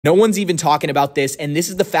No one's even talking about this, and this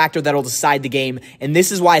is the factor that'll decide the game, and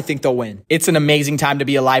this is why I think they'll win. It's an amazing time to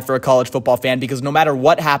be alive for a college football fan because no matter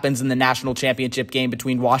what happens in the national championship game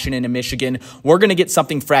between Washington and Michigan, we're going to get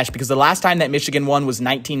something fresh because the last time that Michigan won was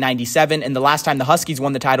 1997, and the last time the Huskies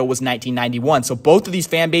won the title was 1991. So both of these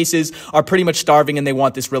fan bases are pretty much starving, and they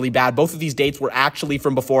want this really bad. Both of these dates were actually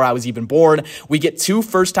from before I was even born. We get two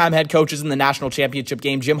first-time head coaches in the national championship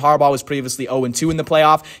game. Jim Harbaugh was previously 0-2 in the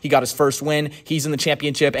playoff. He got his first win. He's in the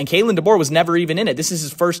championship. And Kalen DeBoer was never even in it. This is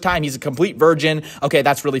his first time. He's a complete virgin. Okay,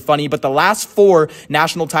 that's really funny. But the last four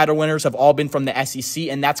national title winners have all been from the SEC,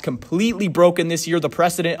 and that's completely broken this year. The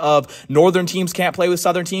precedent of Northern teams can't play with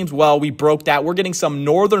Southern teams, well, we broke that. We're getting some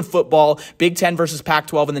Northern football, Big Ten versus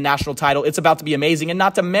Pac-12 in the national title. It's about to be amazing. And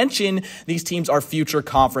not to mention, these teams are future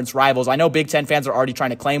conference rivals. I know Big Ten fans are already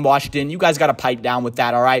trying to claim Washington. You guys got to pipe down with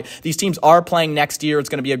that, all right? These teams are playing next year. It's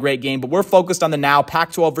going to be a great game, but we're focused on the now.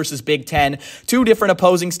 Pac-12 versus Big Ten. Two different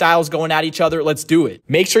opposing styles going at each other. Let's do it.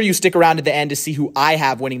 Make sure you stick around to the end to see who I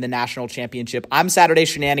have winning the national championship. I'm Saturday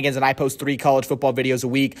Shenanigans, and I post 3 college football videos a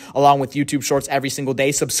week, along with YouTube shorts every single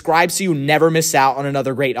day. Subscribe so you never miss out on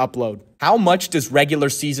another great upload. How much does regular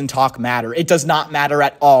season talk matter? It does not matter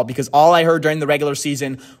at all because all I heard during the regular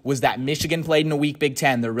season was that Michigan played in a weak Big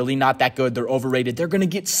Ten. They're really not that good. They're overrated. They're going to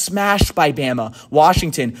get smashed by Bama.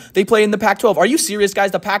 Washington, they play in the Pac-12. Are you serious,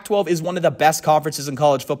 guys? The Pac-12 is one of the best conferences in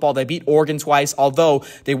college football. They beat Oregon twice, although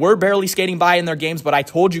they were barely skating by in their games, but I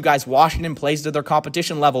told you guys Washington plays to their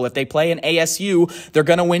competition level. If they play an ASU, they're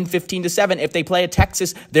going to win 15-7. If they play at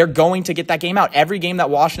Texas, they're going to get that game out. Every game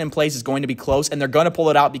that Washington plays is going to be close, and they're going to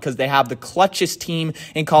pull it out because they have the clutchest team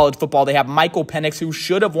in college football. They have Michael Penix, who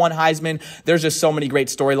should have won Heisman. There's just so many great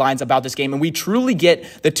storylines about this game, and we truly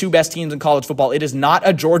get the two best teams in college football. It is not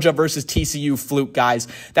a Georgia versus TCU fluke, guys.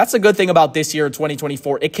 That's a good thing about this year,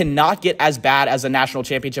 2024. It cannot get as bad as a national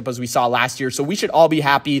championship as we saw last year, so we should all be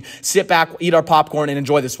happy, sit back, eat our popcorn, and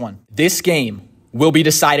enjoy this one. This game will be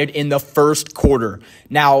decided in the first quarter.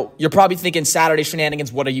 Now, you're probably thinking, Saturday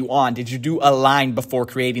Shenanigans, what are you on? Did you do a line before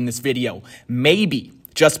creating this video? Maybe.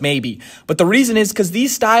 Just maybe. But the reason is because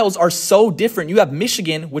these styles are so different. You have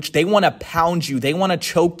Michigan, which they want to pound you. They want to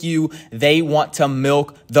choke you. They want to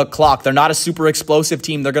milk the clock. They're not a super explosive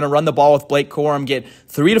team. They're going to run the ball with Blake Corum, get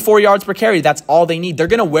 3 to 4 yards per carry. That's all they need. They're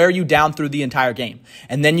going to wear you down through the entire game.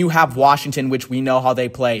 And then you have Washington, which we know how they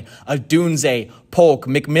play. Adunze, Polk,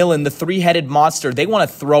 McMillan, the three-headed monster. They want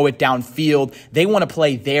to throw it downfield. They want to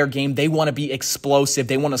play their game. They want to be explosive.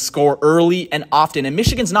 They want to score early and often. And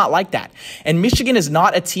Michigan's not like that. And Michigan is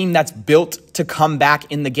not a team that's built to come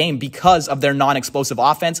back in the game because of their non-explosive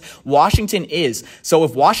offense. Washington is. So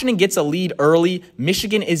if Washington gets a lead early,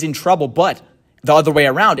 Michigan is in trouble. But the other way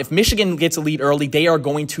around, if Michigan gets a lead early, they are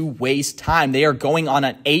going to waste time. They are going on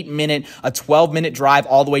an 8-minute, a 12-minute drive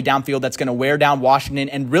all the way downfield that's going to wear down Washington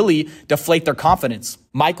and really deflate their confidence.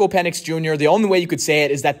 Michael Penix Jr., the only way you could say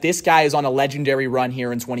it is that this guy is on a legendary run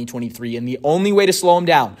here in 2023, and the only way to slow him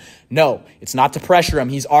down, no, it's not to pressure him.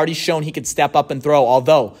 He's already shown he could step up and throw,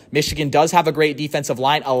 although Michigan does have a great defensive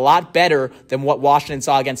line, a lot better than what Washington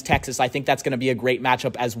saw against Texas. I think that's going to be a great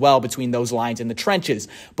matchup as well between those lines in the trenches,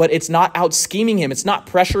 but it's not out-scheming him. It's not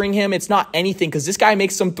pressuring him. It's not anything because this guy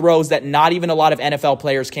makes some throws that not even a lot of NFL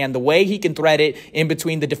players can. The way he can thread it in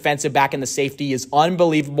between the defensive back and the safety is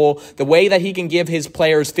unbelievable. The way that he can give his players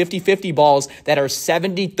 50-50 balls that are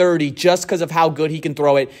 70-30 just because of how good he can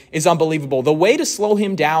throw it is unbelievable. The way to slow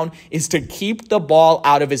him down is to keep the ball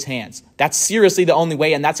out of his hands. That's seriously the only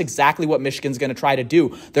way, and that's exactly what Michigan's going to try to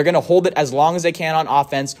do. They're going to hold it as long as they can on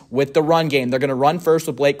offense with the run game. They're going to run first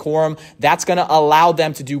with Blake Corum. That's going to allow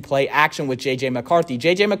them to do play action with J.J. McCarthy.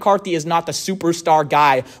 J.J. McCarthy is not the superstar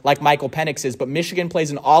guy like Michael Penix is, but Michigan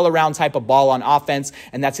plays an all-around type of ball on offense,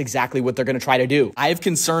 and that's exactly what they're going to try to do. I have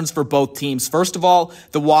concerns for both teams. First of all,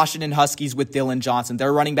 the Washington Huskies with Dylan Johnson.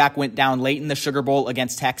 Their running back went down late in the Sugar Bowl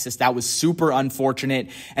against Texas. That was super unfortunate.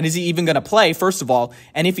 And is he even going to play, first of all?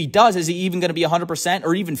 And if he does, is he even going to be 100%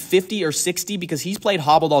 or even 50 or 60? Because he's played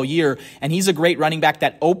hobbled all year, and he's a great running back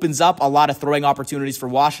that opens up a lot of throwing opportunities for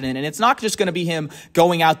Washington. And it's not just going to be him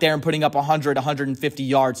going out there and putting up 100, 150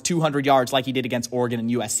 yards, 200 yards like he did against Oregon and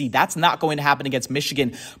USC. That's not going to happen against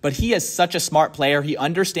Michigan. But he is such a smart player. He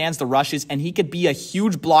understands the rushes, and he could be a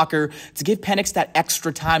huge blocker to give Penix that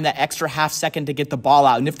extra time, that extra half second to get the ball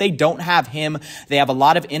out. And if they don't have him, they have a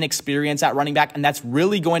lot of inexperience at running back, and that's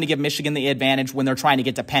really going to give Michigan the advantage when they're trying to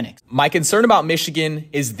get to Penix. My concern about Michigan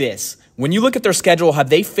is this. When you look at their schedule,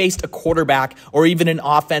 have they faced a quarterback or even an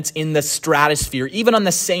offense in the stratosphere, even on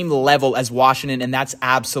the same level as Washington? And that's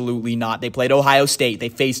absolutely not. They played Ohio State. They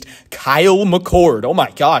faced Kyle McCord. Oh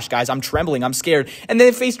my gosh, guys, I'm trembling. I'm scared. And then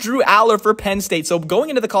they faced Drew Aller for Penn State. So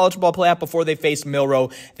going into the college football playoff before they faced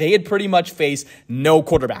Milroe, they had pretty much faced no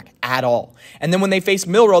quarterback at all. And then when they faced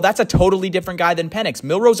Milroe, that's a totally different guy than Penix.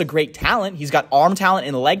 Milroe's a great talent. He's got arm talent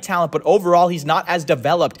and leg talent, but overall, he's not as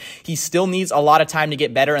developed. He still needs a lot of time to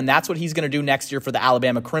get better, and that's what he's going to do next year for the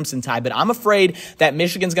Alabama Crimson Tide. But I'm afraid that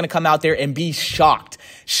Michigan's going to come out there and be shocked,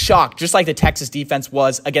 just like the Texas defense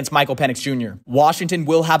was against Michael Penix Jr. Washington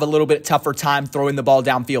will have a little bit tougher time throwing the ball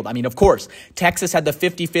downfield. I mean, of course, Texas had the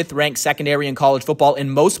 55th ranked secondary in college football. In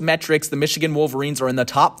most metrics, the Michigan Wolverines are in the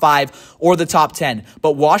top 5 or the top 10.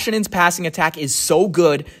 But Washington's passing attack is so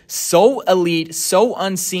good, so elite, so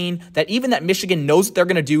unseen that even that Michigan knows what they're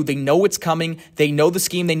going to do. They know it's coming. They know the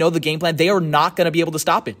scheme. They know the game plan. They are not going to be able to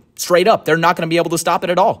stop it. Straight up, they're not going to be able to stop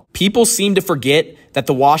it at all. People seem to forget that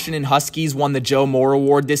the Washington Huskies won the Joe Moore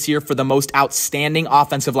Award this year for the most outstanding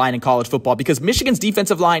offensive line in college football because Michigan's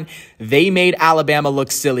defensive line, they made Alabama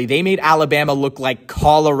look silly. They made Alabama look like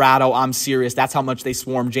Colorado. I'm serious. That's how much they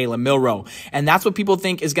swarmed Jalen Milroe. And that's what people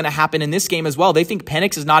think is going to happen in this game as well. They think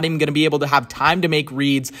Penix is not even going to be able to have time to make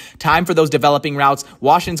reads, time for those developing routes.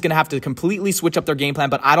 Washington's going to have to completely switch up their game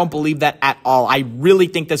plan, but I don't believe that at all. I really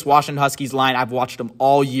think this Washington Huskies line, I've watched them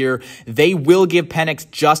all year. They will give Penix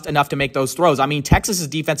just enough to make those throws. I mean, Texas's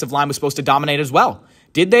defensive line was supposed to dominate as well.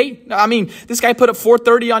 Did they? I mean, this guy put up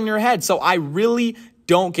 430 on your head. So I really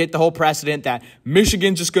don't get the whole precedent that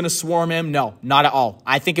Michigan's just going to swarm him. No, not at all.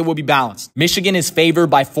 I think it will be balanced. Michigan is favored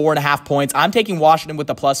by 4.5 points. I'm taking Washington with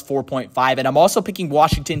the plus 4.5, and I'm also picking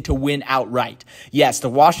Washington to win outright. Yes, the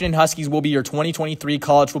Washington Huskies will be your 2023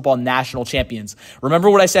 college football national champions. Remember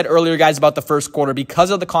what I said earlier, guys, about the first quarter. Because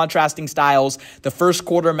of the contrasting styles, the first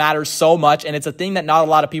quarter matters so much, and it's a thing that not a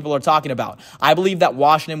lot of people are talking about. I believe that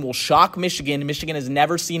Washington will shock Michigan. Michigan has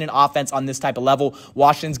never seen an offense on this type of level.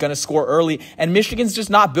 Washington's going to score early, and Michigan's just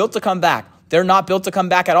not built to come back. They're not built to come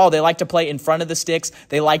back at all. They like to play in front of the sticks.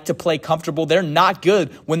 They like to play comfortable. They're not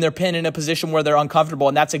good when they're pinned in a position where they're uncomfortable,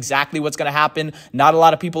 and that's exactly what's going to happen. Not a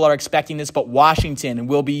lot of people are expecting this, but Washington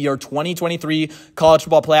will be your 2023 college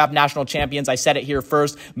football playoff national champions. I said it here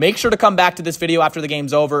first. Make sure to come back to this video after the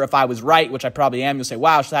game's over. If I was right, which I probably am, you'll say,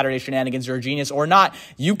 wow, Saturday Shenanigans, you're a genius, or not.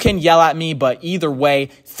 You can yell at me, but either way,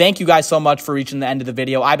 thank you guys so much for reaching the end of the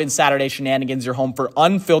video. I've been Saturday Shenanigans, your home for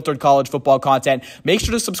unfiltered college football content. Make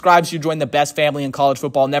sure to subscribe so you join the best family in college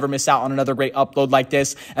football. Never miss out on another great upload like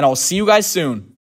this, and I'll see you guys soon.